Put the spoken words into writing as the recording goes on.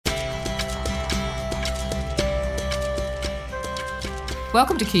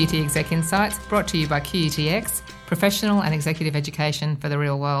Welcome to QUT Exec Insights, brought to you by QUTX, Professional and Executive Education for the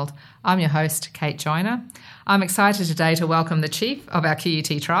Real World. I'm your host, Kate Joyner. I'm excited today to welcome the Chief of our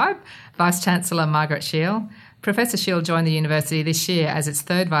QUT tribe, Vice-Chancellor Margaret Shiel. Professor Shiel joined the university this year as its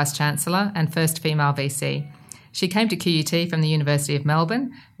third Vice-Chancellor and first female VC. She came to QUT from the University of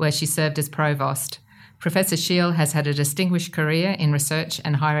Melbourne, where she served as Provost. Professor Shiel has had a distinguished career in research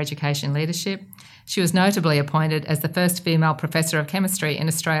and higher education leadership. She was notably appointed as the first female Professor of Chemistry in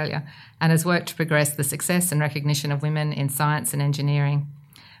Australia and has worked to progress the success and recognition of women in science and engineering.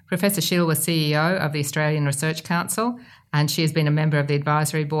 Professor Shiel was CEO of the Australian Research Council, and she has been a member of the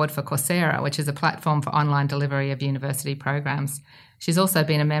advisory board for Coursera, which is a platform for online delivery of university programs. She's also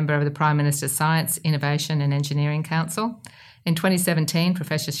been a member of the Prime Minister's Science, Innovation and Engineering Council. In 2017,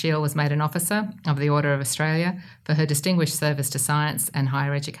 Professor Shiel was made an Officer of the Order of Australia for her distinguished service to science and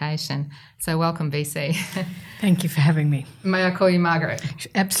higher education. So welcome, VC. Thank you for having me. May I call you Margaret?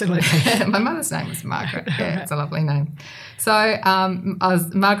 Absolutely. My mother's name was Margaret. Yeah, it's a lovely name. So,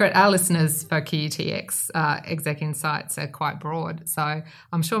 Margaret, our listeners for QUTX Exec Insights are quite broad. So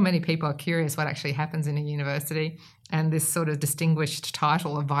I'm sure many people are curious what actually happens in a university and this sort of distinguished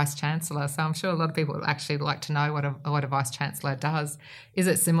title of Vice-Chancellor. So I'm sure a lot of people would actually like to know what a Vice-Chancellor does. Is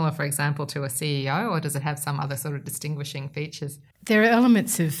it similar, for example, to a CEO, or does it have some other sort of distinguishing features? There are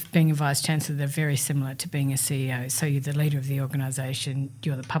elements of being a Vice-Chancellor that are very similar to being a CEO. So you're the leader of the organisation,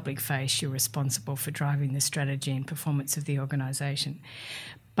 you're the public face, you're responsible for driving the strategy and performance of the organisation.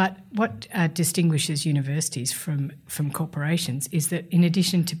 But what distinguishes universities from corporations is that in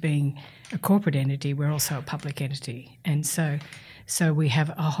addition to being a corporate entity, we're also a public entity. And so we have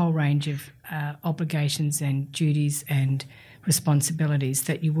a whole range of obligations and duties and responsibilities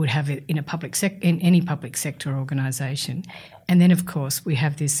that you would have in in any public sector organisation. And then, of course, we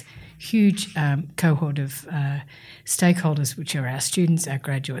have this huge cohort of stakeholders, which are our students, our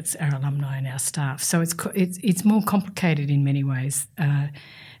graduates, our alumni, and our staff. So it's more complicated in many ways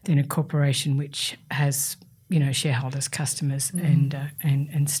than a corporation, which has shareholders, customers,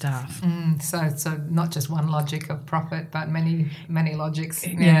 and staff. So not just one logic of profit, but many logics.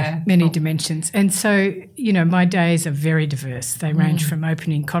 Many dimensions. And so, my days are very diverse. They range from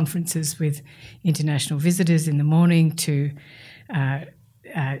opening conferences with international visitors in the morning to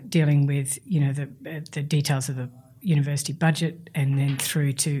dealing with, the details of the university budget, and then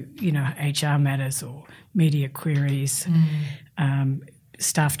through to, HR matters or media queries,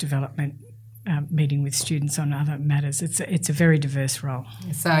 staff development, meeting with students on other matters. It's a very diverse role.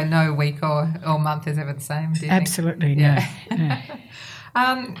 So no week or month is ever the same, do you Absolutely, think?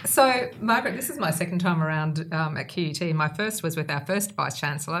 no. So, Margaret, this is my second time around at QUT. My first was with our first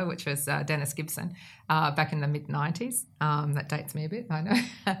Vice-Chancellor, which was Dennis Gibson, back in the mid-90s. That dates me a bit, I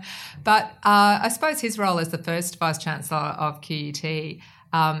know. But I suppose his role as the first Vice-Chancellor of QUT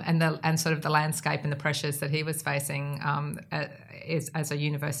and sort of the landscape and the pressures that he was facing as a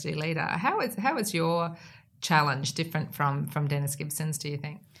university leader. How is your challenge different from Dennis Gibson's, do you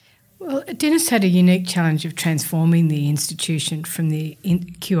think? Well, Dennis had a unique challenge of transforming the institution from the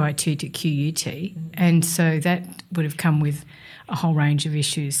QIT to QUT, and so that would have come with a whole range of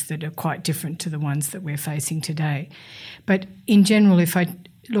issues that are quite different to the ones that we're facing today. But in general, if I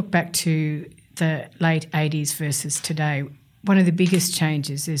look back to the late 80s versus today, one of the biggest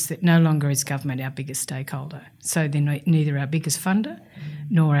changes is that no longer is government our biggest stakeholder. So they're neither our biggest funder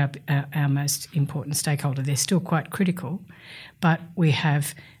nor our most important stakeholder. They're still quite critical, but we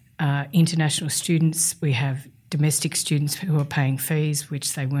have international students, we have domestic students who are paying fees,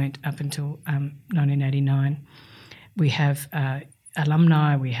 which they weren't up until 1989. We have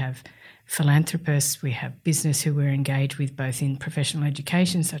alumni, we have philanthropists, we have business who we're engaged with both in professional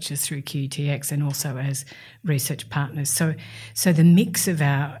education, such as through QUTX, and also as research partners. So the mix of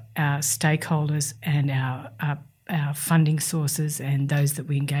our stakeholders and our funding sources and those that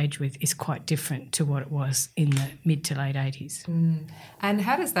we engage with is quite different to what it was in the mid to late 80s. And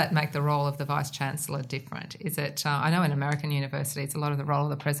how does that make the role of the Vice-Chancellor different? Is it, I know in American universities, a lot of the role of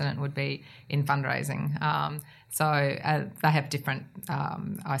the president would be in fundraising. So they have different,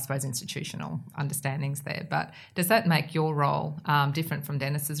 I suppose, institutional understandings there. But does that make your role different from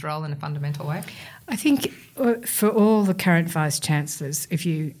Dennis's role in a fundamental way? I think for all the current Vice-Chancellors, if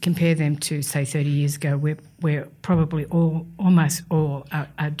you compare them to, say, 30 years ago, we're probably almost all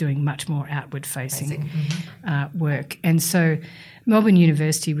are doing much more outward-facing work. And so Melbourne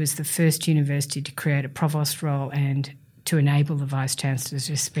University was the first university to create a provost role and to enable the Vice-Chancellors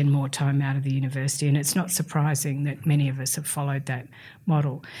to spend more time out of the university. And it's not surprising that many of us have followed that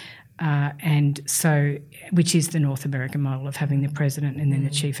model. and so, which is the North American model of having the president and then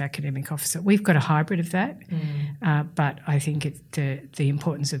the chief academic officer. We've got a hybrid of that, but I think the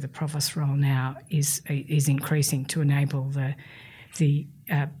importance of the provost role now is increasing to enable the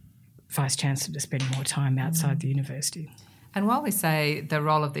vice chancellor to spend more time outside the university. And while we say the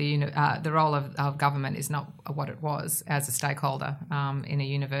role of of government is not what it was as a stakeholder in a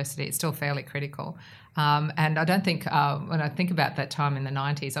university, it's still fairly critical. And I don't think when I think about that time in the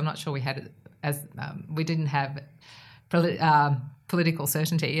 90s, I'm not sure we didn't have political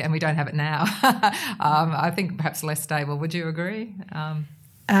certainty, and we don't have it now. I think perhaps less stable. Would you agree?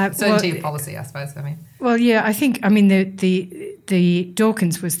 Certainty of policy, I suppose. Well, yeah, I think. The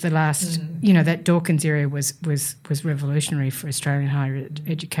Dawkins was the last. That Dawkins area was revolutionary for Australian higher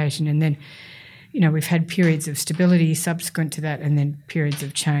education, and then, we've had periods of stability subsequent to that, and then periods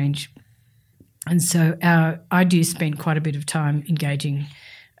of change. And so I do spend quite a bit of time engaging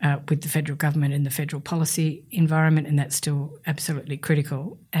with the federal government and the federal policy environment, and that's still absolutely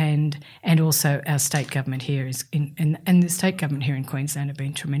critical. And also our state government here and the state government here in Queensland have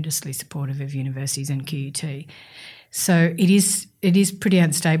been tremendously supportive of universities and QUT. So it is pretty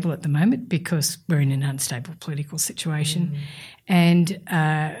unstable at the moment because we're in an unstable political situation, and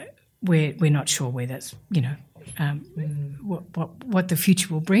we're not sure where that's what the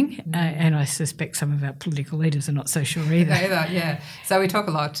future will bring, and I suspect some of our political leaders are not so sure either. Yeah. So we talk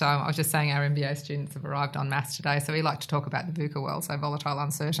a lot. I was just saying our MBA students have arrived en masse today, so we like to talk about the VUCA world, so volatile,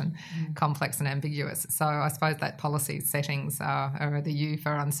 uncertain, complex and ambiguous. So I suppose that policy settings are the U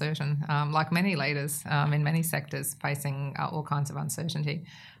for uncertain, like many leaders in many sectors facing all kinds of uncertainty.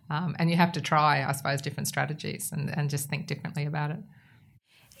 And you have to try, I suppose, different strategies and just think differently about it.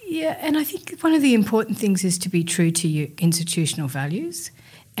 Yeah, and I think one of the important things is to be true to your institutional values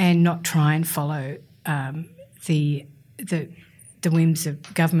and not try and follow the whims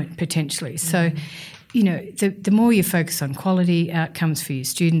of government potentially. So, the more you focus on quality outcomes for your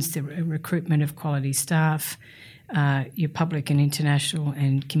students, the recruitment of quality staff, your public and international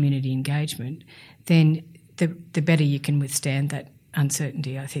and community engagement, then the better you can withstand that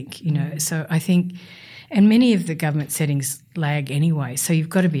uncertainty, I think. So I think... And many of the government settings lag anyway, so you've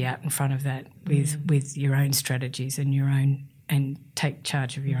got to be out in front of that with your own strategies and take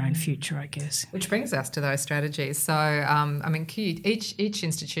charge of your own future, I guess. Which brings us to those strategies. So, each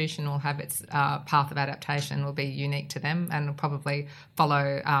institution will have its path of adaptation will be unique to them and will probably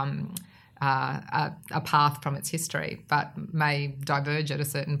follow a path from its history, but may diverge at a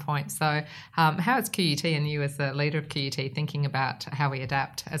certain point. So how is QUT and you as the leader of QUT thinking about how we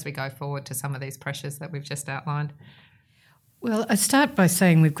adapt as we go forward to some of these pressures that we've just outlined? Well, I start by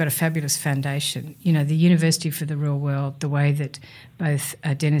saying we've got a fabulous foundation. The University for the Real World, the way that both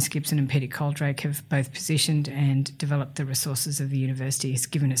Dennis Gibson and Peter Coldrake have both positioned and developed the resources of the university has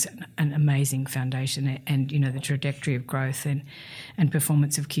given us an amazing foundation, and the trajectory of growth and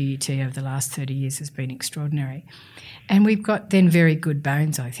performance of QUT over the last 30 years has been extraordinary. And we've got then very good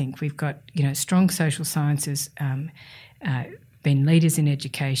bones, I think. We've got, strong social sciences, been leaders in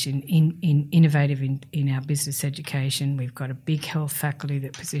education, innovative in our business education. We've got a big health faculty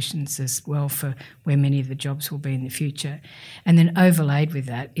that positions us well for where many of the jobs will be in the future. And then overlaid with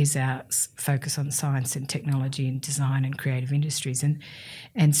that is our focus on science and technology and design and creative industries.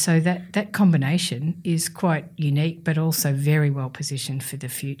 And so that combination is quite unique, but also very well positioned for the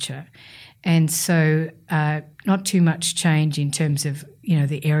future. And so not too much change in terms of,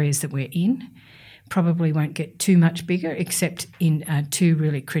 the areas that we're in. Probably won't get too much bigger, except in two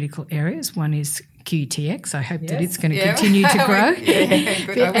really critical areas. One is QUTX. I hope that it's going to continue to grow.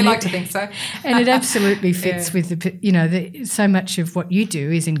 Good. We like to think so. And it absolutely fits with so much of what you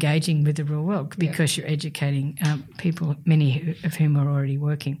do is engaging with the real world because you're educating people, many of whom are already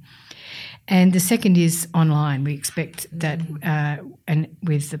working. And the second is online. We expect that, and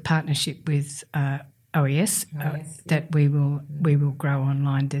with the partnership with OES, that we will grow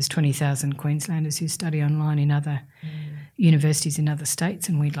online. There's 20,000 Queenslanders who study online in other universities in other states,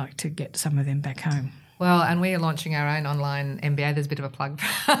 and we'd like to get some of them back home. Well, and we are launching our own online MBA. There's a bit of a plug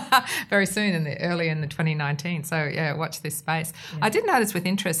very soon, early in the 2019. So, watch this space. Yeah. I did notice with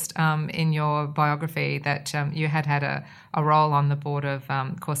interest in your biography that you had a role on the board of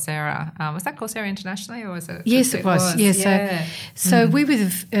Coursera. Was that Coursera internationally, or was it? Yes, it was. Yeah. So we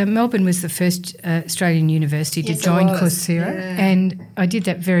were Melbourne was the first Australian university to join Coursera, and we did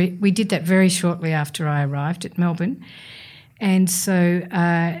that very shortly after I arrived at Melbourne. And so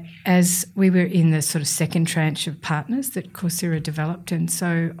as we were in the sort of second tranche of partners that Coursera developed, and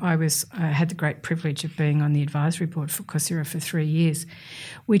so I had the great privilege of being on the advisory board for Coursera for 3 years,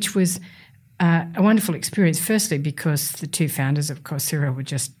 which was a wonderful experience, firstly because the two founders of Coursera were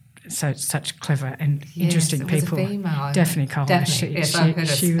just such clever and interesting people. Was a female. Daphne Koller. She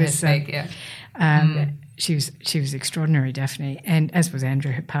was speak, yeah. She was extraordinary, Daphne, and as was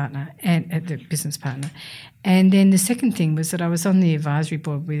Andrew, her partner, and the business partner. And then the second thing was that I was on the advisory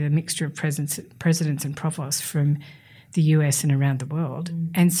board with a mixture of presidents and provosts from the US and around the world.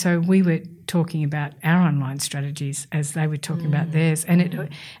 And so we were talking about our online strategies as they were talking about theirs. And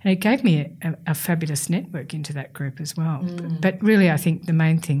it gave me a fabulous network into that group as well. But really, I think the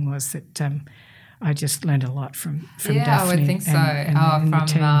main thing was that I just learned a lot from Daphne. I would think so. And the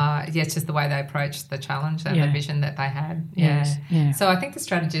team. It's just the way they approached the challenge and the vision that they had. Yeah. So I think the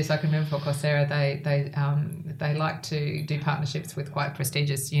strategies, I can remember for Coursera, they like to do partnerships with quite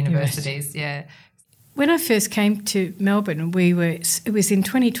prestigious universities. Yeah. When I first came to Melbourne, it was in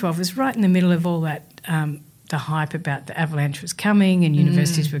 2012. It was right in the middle of all that the hype about the avalanche was coming and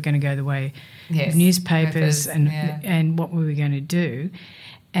universities were going to go the way of newspapers and what we were going to do.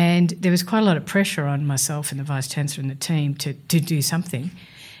 And there was quite a lot of pressure on myself and the Vice-Chancellor and the team to do something.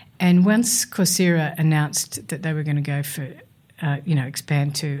 And once Coursera announced that they were going to go for,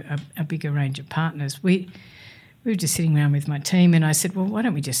 expand to a bigger range of partners, we were just sitting around with my team and I said, well, why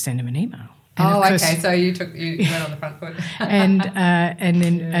don't we just send them an email? And so you went on the front foot. and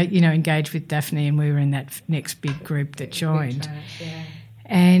then, engaged with Daphne, and we were in that next big group that joined.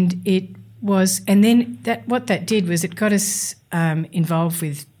 And it was, and then what that did was it got us involved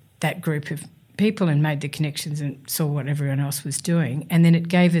with that group of people and made the connections and saw what everyone else was doing. And then it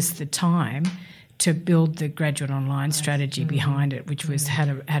gave us the time to build the graduate online strategy behind it, which was had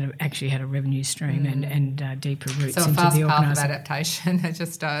a revenue stream and deeper roots into the organisation. So a fast path of adaptation,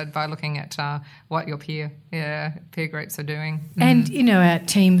 just by looking at what your peer groups are doing. And, our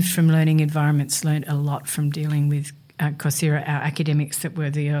teams from Learning Environments learned a lot from dealing with Coursera. Our academics that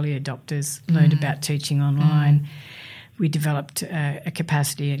were the early adopters learned about teaching online. We developed a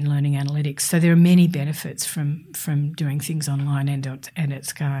capacity in learning analytics. So there are many benefits from doing things online and at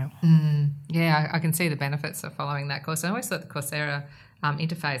scale. Yeah, I can see the benefits of following that course. I always thought the Coursera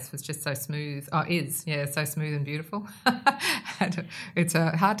interface was just so smooth. Oh, so smooth and beautiful. It's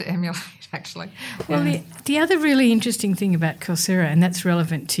hard to emulate, actually. Well, the other really interesting thing about Coursera, and that's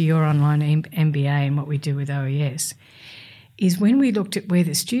relevant to your online MBA and what we do with OES, is when we looked at where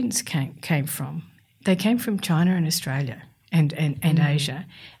the students came from, they came from China and Australia and Asia.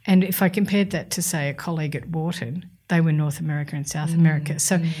 And if I compared that to, say, a colleague at Wharton, they were North America and South America.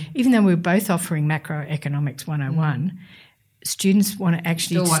 So even though we were both offering Macroeconomics 101, students want to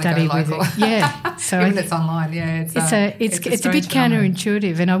actually study with it. Yeah. So even it's online, it's a bit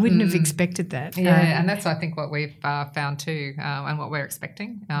counterintuitive, and I wouldn't have expected that. Yeah, and that's, I think, what we've found too, and what we're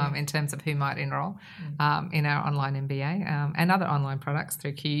expecting in terms of who might enrol in our online MBA and other online products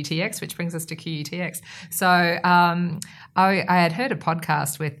through QUTX, which brings us to QUTX. So I had heard a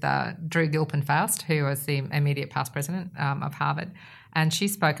podcast with Drew Gilpin-Faust, who was the immediate past president of Harvard, and she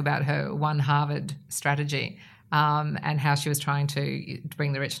spoke about her One Harvard strategy. And how she was trying to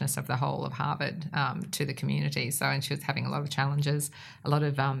bring the richness of the whole of Harvard to the community. So, and she was having a lot of challenges.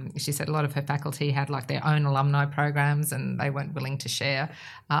 She said a lot of her faculty had like their own alumni programs and they weren't willing to share.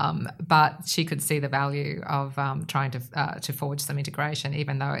 But she could see the value of trying to forge some integration,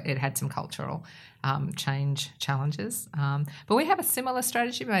 even though it had some cultural change challenges. But we have a similar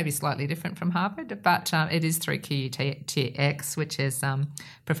strategy, maybe slightly different from Harvard, but it is through QUTX, which is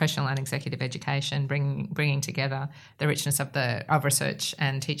professional and executive education, bringing together the richness of research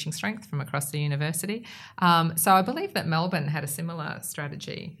and teaching strength from across the university. So I believe that Melbourne had a similar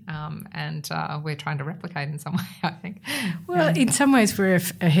strategy, and we're trying to replicate in some way, I think. Well, in some ways we're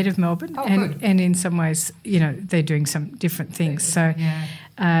ahead of Melbourne, and in some ways, they're doing some different things. So,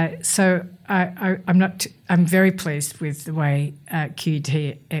 I'm very pleased with the way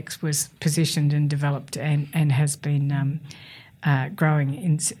QUTX was positioned and developed and has been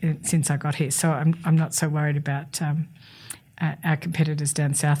growing since I got here. So I'm not so worried about our competitors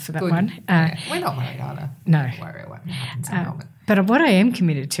down south for that one. We're not worried either. No. Don't worry what happens in Melbourne. But what I am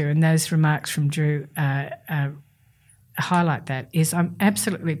committed to, and those remarks from Drew highlight that, is I'm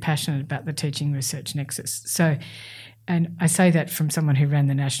absolutely passionate about the teaching research nexus. So, and I say that from someone who ran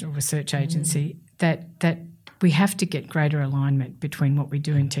the National Research Agency, that we have to get greater alignment between what we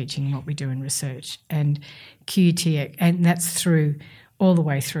do in teaching and what we do in research. And QUTX, and that's all the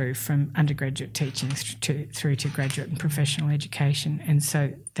way through from undergraduate teaching through to graduate and professional education. And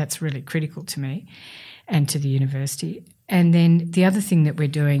so that's really critical to me and to the university. And then the other thing that we're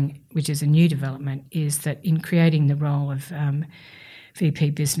doing, which is a new development, is that in creating the role of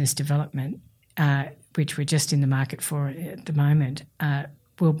VP Business Development, which we're just in the market for at the moment,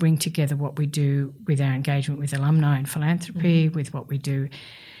 we'll bring together what we do with our engagement with alumni and philanthropy, with what we do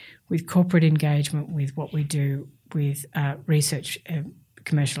with corporate engagement, with what we do with research,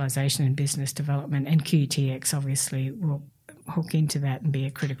 commercialisation and business development, and QUTX obviously will hook into that and be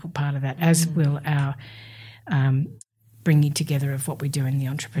a critical part of that, as will our bringing together of what we do in the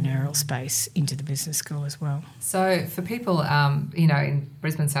entrepreneurial space into the business school as well. So for people, in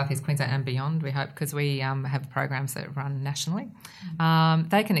Brisbane, South East Queensland and beyond, we hope, because we have programs that run nationally,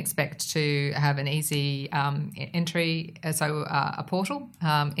 they can expect to have an easy entry, a portal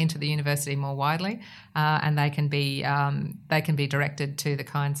into the university more widely, and they can be directed to the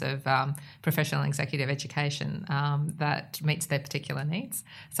kinds of professional and executive education that meets their particular needs.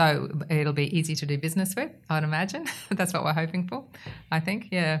 So it'll be easy to do business with, I'd imagine. That's what we're hoping for, I think,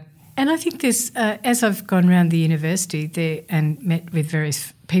 yeah. And I think there's, as I've gone around the university there and met with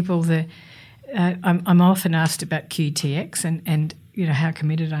various people, I'm often asked about QTX and how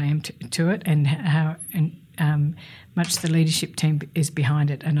committed I am to it, and how much the leadership team is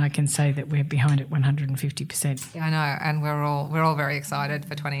behind it, and I can say that we're behind it 150%. Yeah, I know, and we're all very excited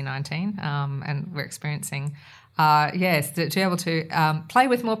for 2019, and we're experiencing. To be able to play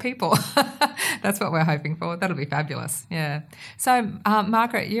with more people. That's what we're hoping for. That'll be fabulous. Yeah. So,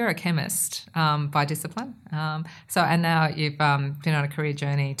 Margaret, you're a chemist by discipline. And now you've been on a career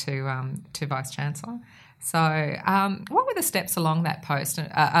journey to Vice Chancellor. So, what were the steps along that path,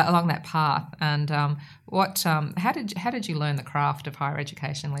 and how did you learn the craft of higher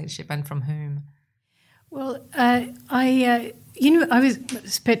education leadership, and from whom? Well, I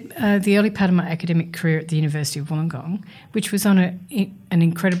spent the early part of my academic career at the University of Wollongong, which was on an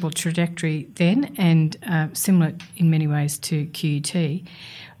incredible trajectory then, and similar in many ways to QUT.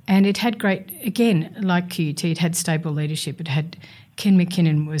 And it had again, like QUT, it had stable leadership. It had Ken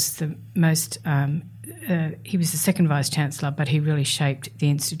McKinnon was the most. He was the second Vice Chancellor, but he really shaped the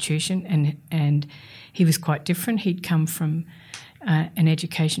institution, and he was quite different. He'd come from an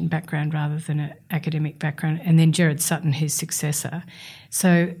education background rather than an academic background, and then Gerard Sutton, his successor.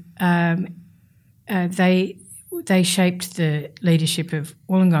 So they shaped the leadership of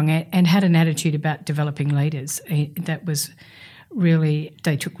Wollongong and had an attitude about developing leaders that was really,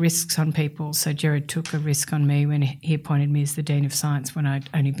 they took risks on people. So Gerard took a risk on me when he appointed me as the Dean of Science when I'd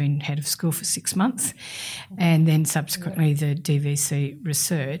only been head of school for 6 months, and then subsequently the DVC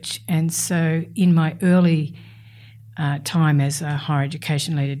research. And so in my early time as a higher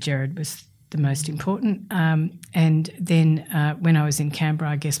education leader, Gerard was the most important. And then when I was in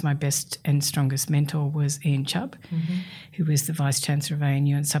Canberra, I guess my best and strongest mentor was Ian Chubb, who was the Vice Chancellor of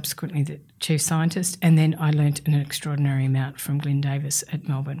ANU and subsequently the Chief Scientist. And then I learnt an extraordinary amount from Glyn Davis at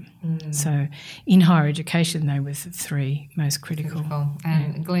Melbourne. So in higher education, they were the three most critical.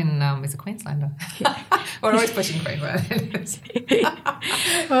 And Glyn is a Queenslander. We're always pushing Queensland.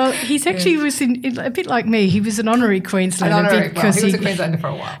 Well, he's actually was a bit like me. He was an honorary Queenslander. He was a Queenslander for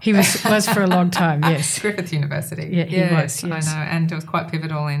a while. He was for a long time, yes. Griffith University. Yeah, he was, yes. I know, and it was quite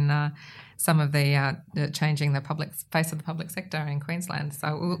pivotal in some of the changing the face of the public sector in Queensland.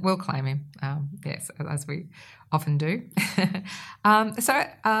 So we'll claim him, yes, as we often do.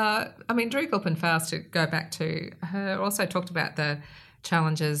 Drew Gilpin-Faust, to go back to her, also talked about the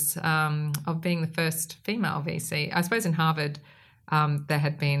challenges of being the first female VC. I suppose in Harvard there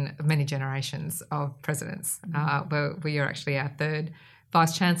had been many generations of presidents, where you're actually our third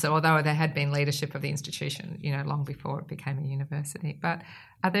Vice Chancellor, although there had been leadership of the institution, long before it became a university. But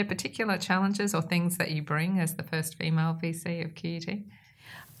are there particular challenges or things that you bring as the first female VC of QUT?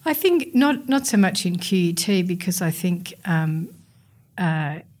 I think not so much in QUT, because I think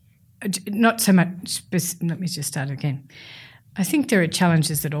not so much. Let me just start again. I think there are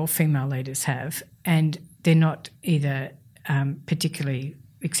challenges that all female leaders have, and they're not either particularly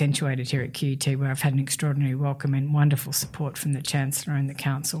accentuated here at QUT, where I've had an extraordinary welcome and wonderful support from the Chancellor and the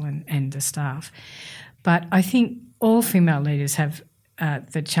Council and the staff. But I think all female leaders have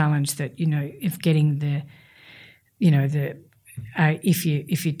the challenge that, if getting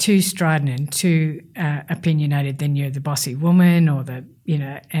if you're too strident and too opinionated, then you're the bossy woman, or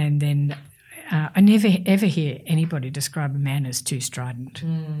and then I never ever hear anybody describe a man as too strident,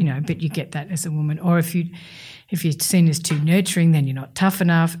 but you get that as a woman. Or if you're seen as too nurturing, then you're not tough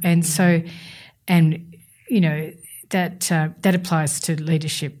enough. And so, that applies to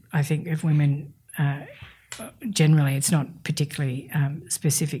leadership, I think, of women generally. It's not particularly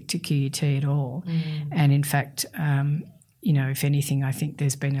specific to QUT at all. And in fact, if anything, I think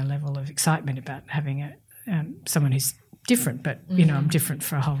there's been a level of excitement about having someone who's different, but I'm different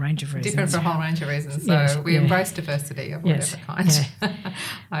for a whole range of reasons. Different for a whole range of reasons. So we embrace diversity of whatever kind.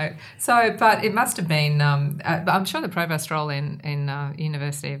 Yeah. But it must have been. I'm sure the provost role in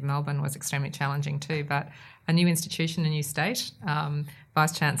University of Melbourne was extremely challenging too. But a new institution, a new state,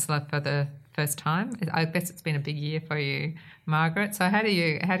 Vice-Chancellor for the first time. I guess it's been a big year for you, Margaret. So how do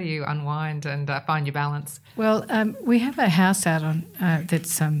you unwind and find your balance? Well, we have a house out on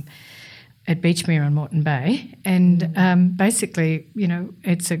that's at Beachmere on Moreton Bay, and basically,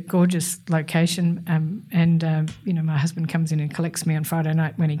 it's a gorgeous location. My husband comes in and collects me on Friday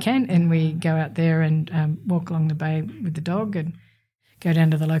night when he can, and we go out there and walk along the bay with the dog and go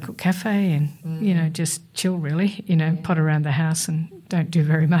down to the local cafe and, just chill really, pot around the house and don't do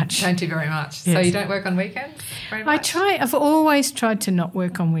very much. Yes. So you don't work on weekends very much? I've always tried to not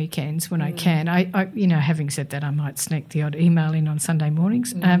work on weekends when I can. I having said that, I might sneak the odd email in on Sunday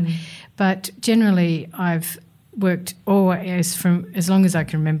mornings. But generally I've worked always from as long as I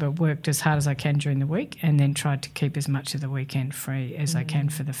can remember, worked as hard as I can during the week and then tried to keep as much of the weekend free as I can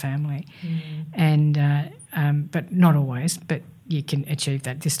for the family. And but not always, but you can achieve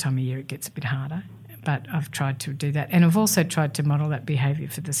that. This time of year it gets a bit harder, but I've tried to do that. And I've also tried to model that behaviour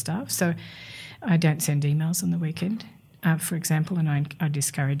for the staff. So I don't send emails on the weekend, for example, and I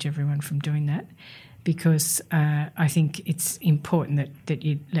discourage everyone from doing that because I think it's important that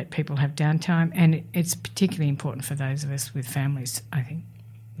you let people have downtime, and it's particularly important for those of us with families, I think.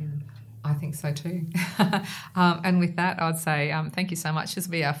 I think so too. And with that, I'd say thank you so much. This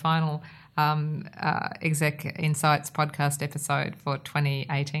will be our final Exec Insights podcast episode for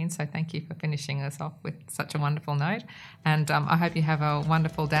 2018. So thank you for finishing us off with such a wonderful note. And I hope you have a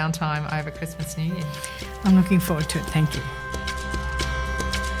wonderful downtime over Christmas, New Year. I'm looking forward to it. Thank you.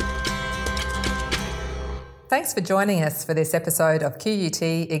 Thanks for joining us for this episode of QUT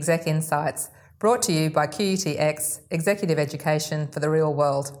Exec Insights, brought to you by QUTX, Executive Education for the Real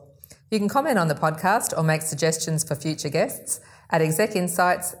World. You can comment on the podcast or make suggestions for future guests at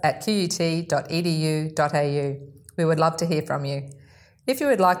execinsights@qut.edu.au. We would love to hear from you. If you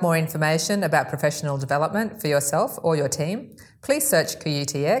would like more information about professional development for yourself or your team, please search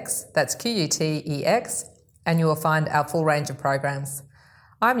QUTX, that's QUTEX, and you will find our full range of programs.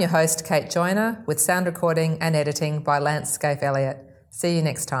 I'm your host, Kate Joyner, with sound recording and editing by Lance Scaife-Elliott. See you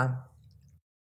next time.